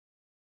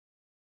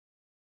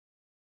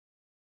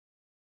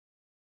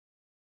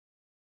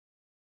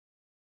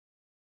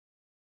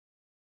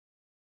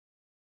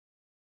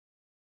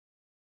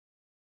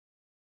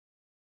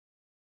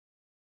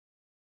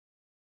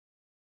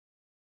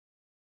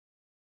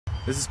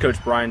This is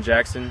Coach Brian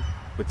Jackson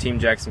with Team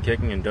Jackson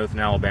Kicking in Dothan,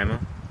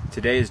 Alabama.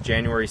 Today is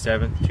January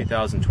 7th,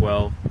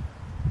 2012.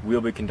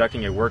 We'll be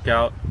conducting a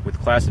workout with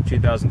Class of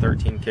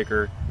 2013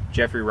 kicker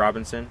Jeffrey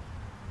Robinson.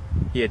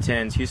 He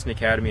attends Houston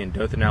Academy in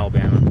Dothan,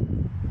 Alabama.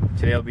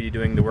 Today I'll be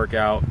doing the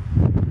workout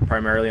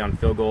primarily on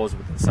field goals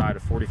with inside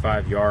of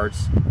 45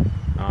 yards.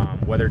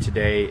 Weather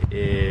today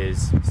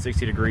is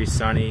 60 degrees,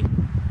 sunny,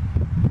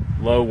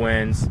 low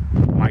winds,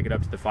 might get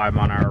up to the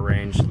 5-mile-an-hour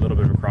range, a little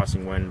bit of a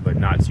crossing wind, but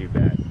not too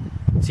bad.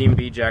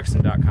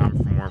 TeamBJackson.com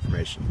for more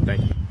information.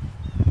 Thank you.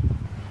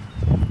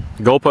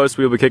 The goalposts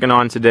we will be kicking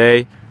on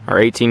today are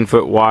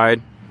 18-foot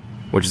wide,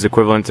 which is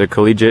equivalent to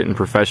collegiate and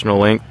professional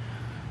length,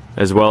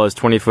 as well as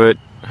 20-foot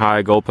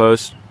high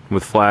goalposts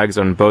with flags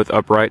on both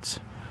uprights.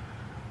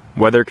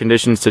 Weather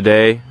conditions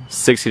today,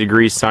 60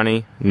 degrees,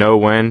 sunny, no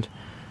wind.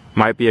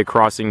 Might be a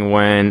crossing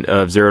wind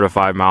of 0 to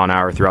 5 mile an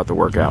hour throughout the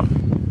workout.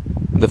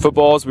 The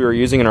footballs we are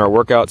using in our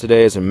workout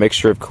today is a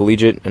mixture of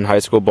collegiate and high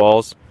school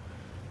balls.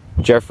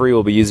 Jeffrey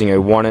will be using a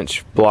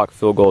 1-inch block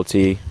field goal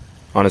tee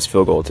on his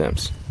field goal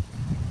attempts.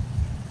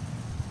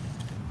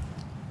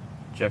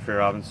 Jeffrey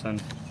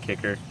Robinson,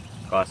 kicker,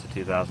 class of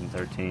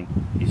 2013,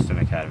 Houston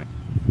Academy.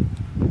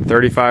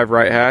 35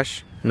 right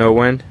hash, no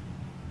wind.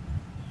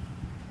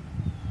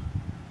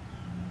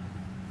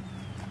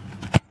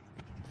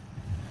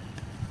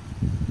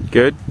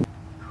 Good.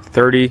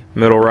 30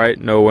 middle right,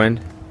 no wind.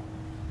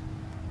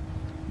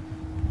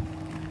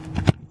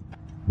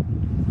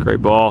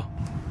 Great ball.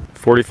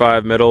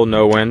 45 middle,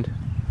 no wind.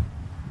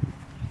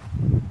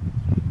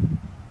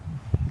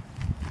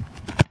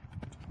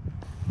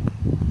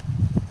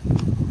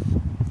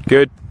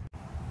 Good.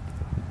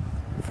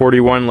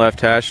 41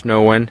 left hash,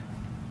 no wind.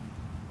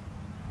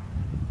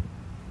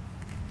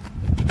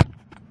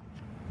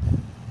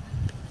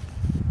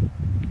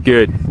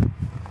 Good.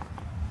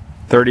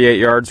 38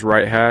 yards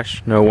right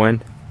hash, no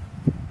wind.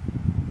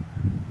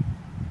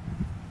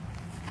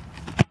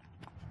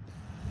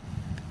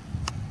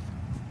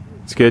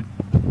 It's good.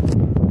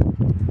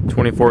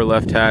 24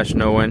 left hash,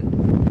 no wind.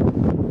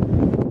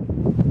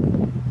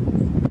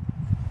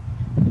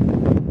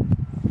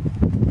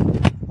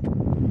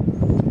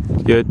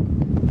 It's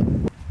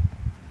good.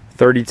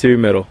 32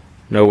 middle,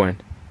 no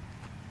wind.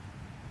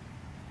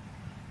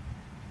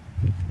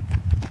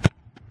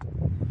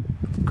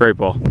 Great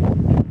ball.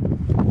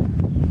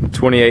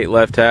 28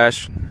 left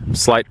hash,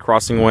 slight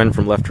crossing wind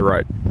from left to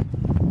right.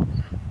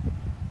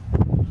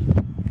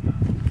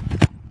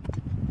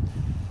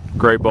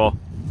 Great ball.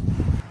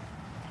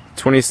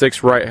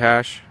 26 right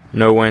hash,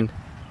 no wind.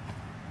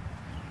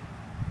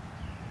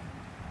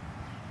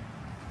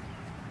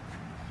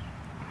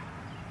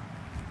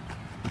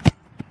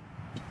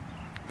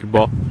 Good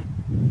ball.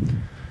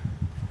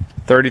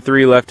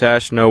 33 left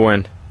hash, no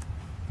wind.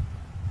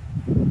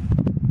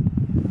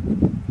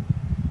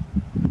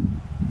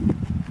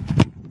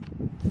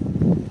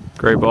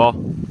 Great ball.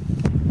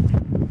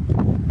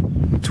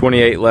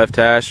 28 left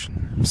hash,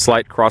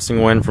 slight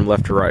crossing wind from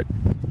left to right.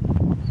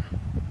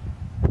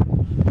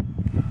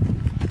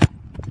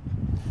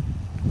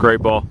 Great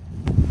ball.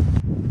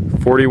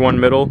 41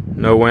 middle,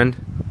 no wind.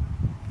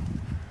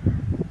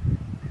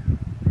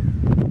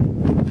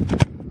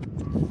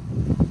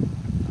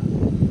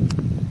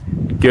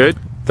 Good.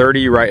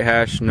 30 right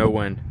hash, no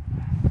wind.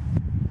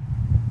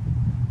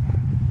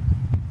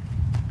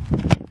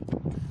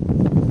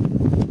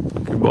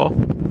 Good ball.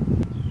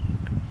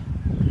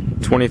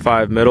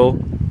 25 middle,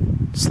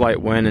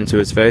 slight wind into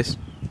his face.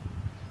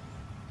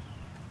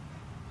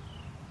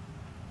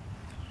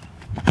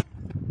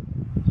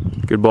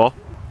 Good ball.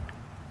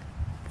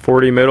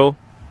 40 middle,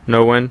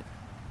 no wind.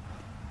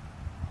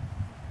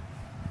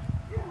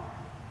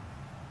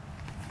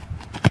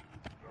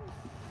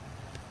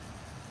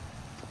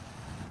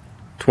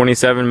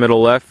 .27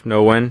 middle left,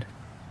 no wind.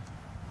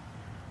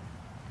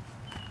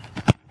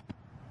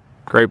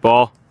 Great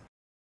ball.